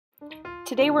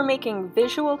Today we're making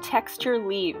visual texture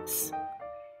leaves.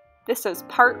 This is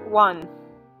part 1.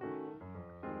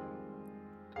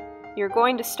 You're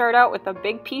going to start out with a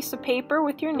big piece of paper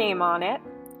with your name on it,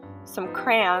 some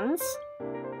crayons,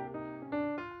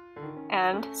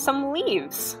 and some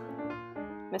leaves.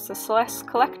 Mrs. Celeste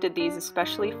collected these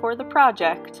especially for the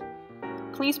project.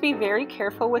 Please be very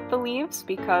careful with the leaves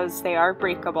because they are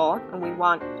breakable and we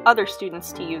want other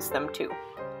students to use them too.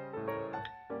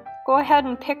 Go ahead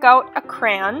and pick out a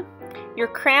crayon. Your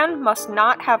crayon must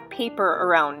not have paper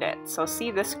around it. So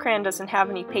see, this crayon doesn't have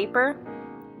any paper.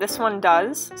 This one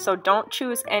does, so don't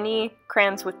choose any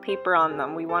crayons with paper on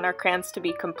them. We want our crayons to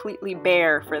be completely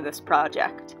bare for this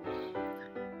project.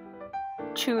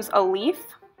 Choose a leaf,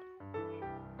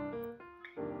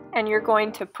 and you're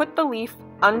going to put the leaf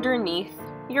underneath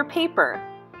your paper.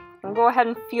 And go ahead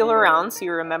and feel around so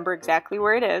you remember exactly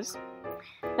where it is.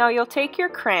 Now you'll take your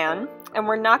crayon, and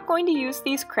we're not going to use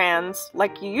these crayons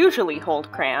like you usually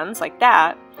hold crayons, like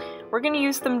that. We're going to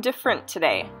use them different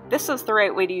today. This is the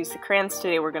right way to use the crayons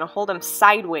today. We're going to hold them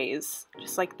sideways,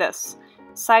 just like this.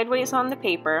 Sideways on the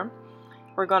paper.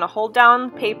 We're going to hold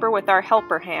down the paper with our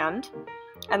helper hand,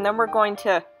 and then we're going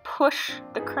to push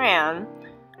the crayon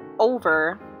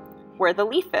over where the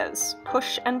leaf is.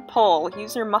 Push and pull.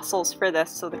 Use your muscles for this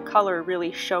so the color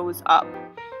really shows up.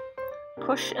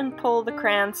 Push and pull the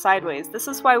crayon sideways. This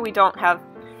is why we don't have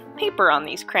paper on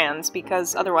these crayons,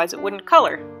 because otherwise it wouldn't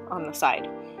color on the side.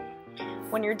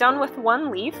 When you're done with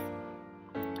one leaf,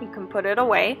 you can put it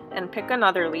away and pick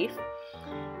another leaf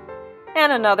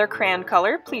and another crayon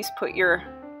color. Please put your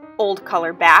old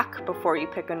color back before you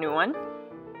pick a new one.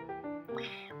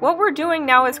 What we're doing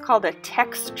now is called a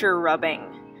texture rubbing.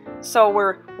 So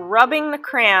we're rubbing the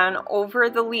crayon over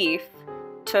the leaf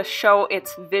to show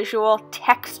its visual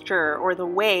texture or the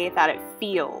way that it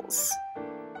feels.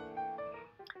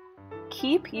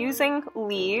 Keep using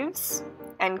leaves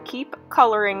and keep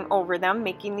coloring over them,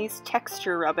 making these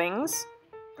texture rubbings.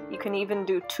 You can even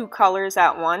do 2 colors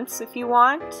at once if you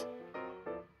want.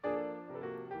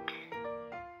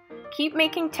 Keep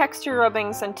making texture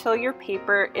rubbings until your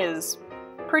paper is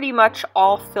pretty much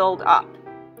all filled up.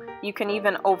 You can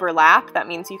even overlap. That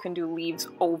means you can do leaves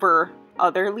over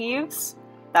other leaves.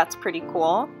 That's pretty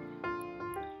cool.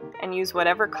 And use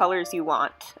whatever colors you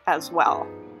want as well.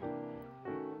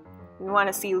 We want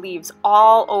to see leaves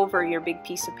all over your big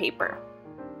piece of paper.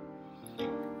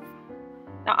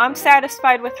 Now I'm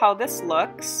satisfied with how this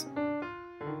looks.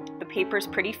 The paper's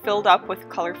pretty filled up with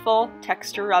colorful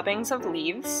texture rubbings of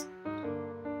leaves.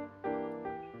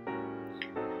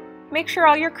 Make sure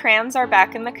all your crayons are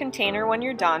back in the container when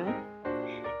you're done,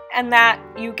 and that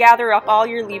you gather up all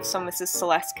your leaves so Mrs.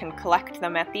 Celeste can collect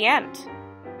them at the end.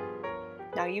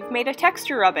 Now you've made a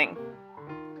texture rubbing.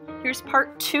 Here's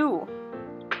part 2.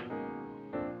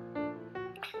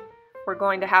 We're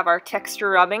going to have our texture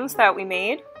rubbings that we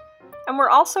made, and we're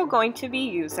also going to be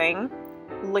using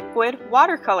liquid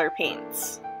watercolor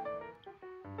paints.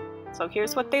 So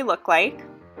here's what they look like.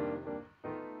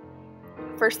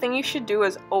 First thing you should do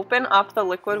is open up the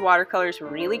liquid watercolors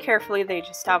really carefully. They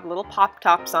just have little pop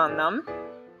tops on them.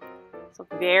 So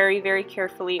very, very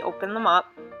carefully open them up.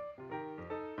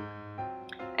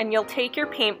 And you'll take your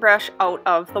paintbrush out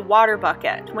of the water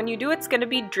bucket. When you do, it's going to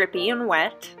be drippy and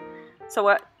wet. So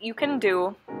what you can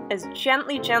do is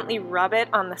gently, gently rub it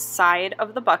on the side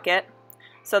of the bucket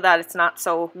so that it's not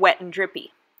so wet and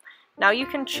drippy. Now you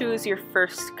can choose your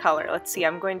first color. Let's see,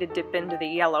 I'm going to dip into the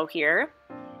yellow here.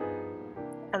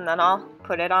 And then I'll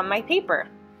put it on my paper.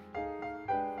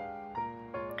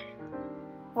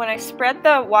 When I spread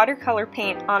the watercolor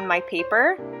paint on my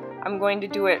paper, I'm going to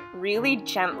do it really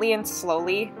gently and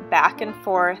slowly, back and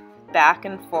forth,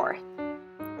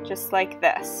 just like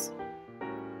this.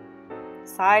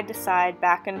 Side to side,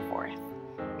 back and forth.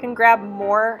 You can grab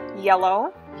more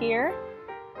yellow here.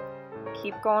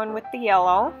 Keep going with the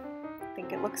yellow. I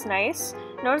think it looks nice.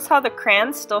 Notice how the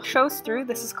crayon still shows through.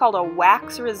 This is called a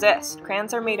wax resist.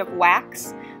 Crayons are made of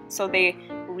wax, so they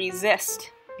resist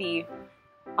the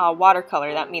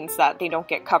watercolor. That means that they don't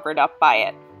get covered up by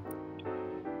it.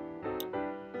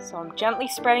 So I'm gently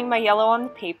spreading my yellow on the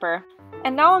paper,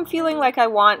 and now I'm feeling like I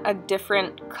want a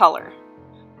different color.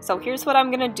 So here's what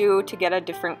I'm going to do to get a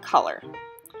different color.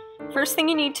 First thing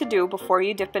you need to do before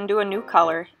you dip into a new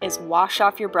color is wash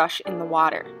off your brush in the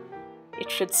water. It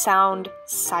should sound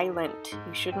silent.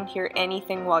 You shouldn't hear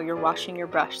anything while you're washing your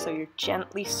brush, so you're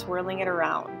gently swirling it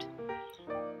around.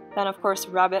 Then of course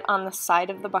rub it on the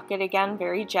side of the bucket again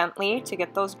very gently to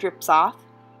get those drips off.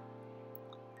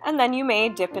 And then you may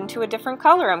dip into a different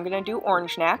color. I'm going to do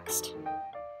orange next.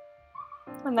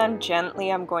 And then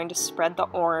gently I'm going to spread the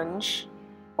orange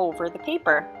over the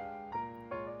paper.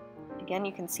 Again,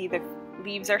 you can see the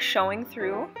leaves are showing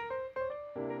through.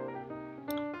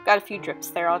 Got a few drips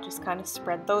there, I'll just kind of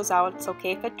spread those out. It's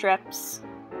okay if it drips.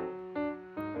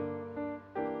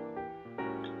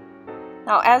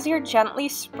 Now, as you're gently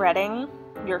spreading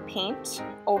your paint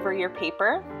over your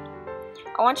paper,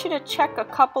 I want you to check a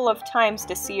couple of times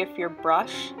to see if your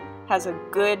brush has a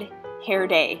good hair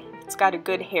day. It's got a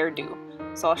good hairdo.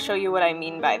 So I'll show you what I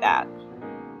mean by that.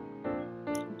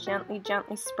 Gently,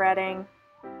 gently spreading.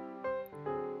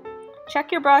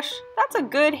 Check your brush. That's a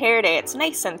good hair day. It's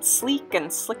nice and sleek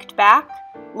and slicked back,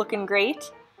 looking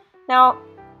great. Now,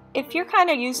 if you're kind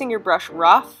of using your brush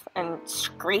rough and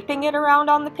scraping it around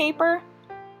on the paper,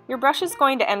 your brush is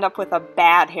going to end up with a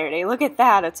bad hair day. Look at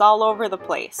that, it's all over the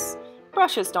place.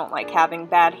 Brushes don't like having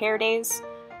bad hair days.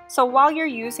 So while you're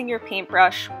using your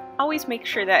paintbrush, always make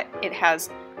sure that it has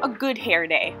a good hair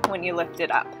day when you lift it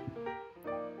up.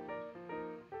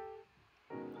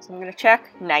 So I'm going to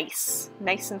check, nice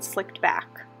and slicked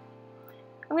back.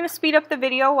 I'm going to speed up the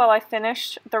video while I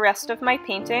finish the rest of my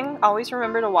painting. Always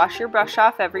remember to wash your brush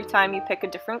off every time you pick a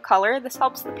different color. This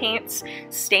helps the paints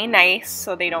stay nice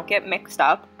so they don't get mixed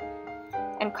up.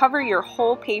 And cover your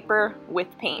whole paper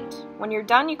with paint. When you're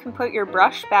done, you can put your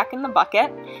brush back in the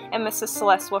bucket, and Mrs.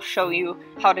 Celeste will show you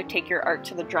how to take your art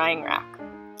to the drying rack.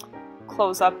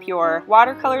 Close up your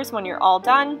watercolors when you're all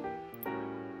done,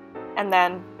 and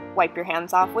then wipe your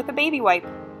hands off with a baby wipe.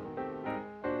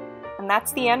 And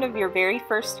that's the end of your very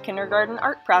first kindergarten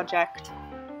art project.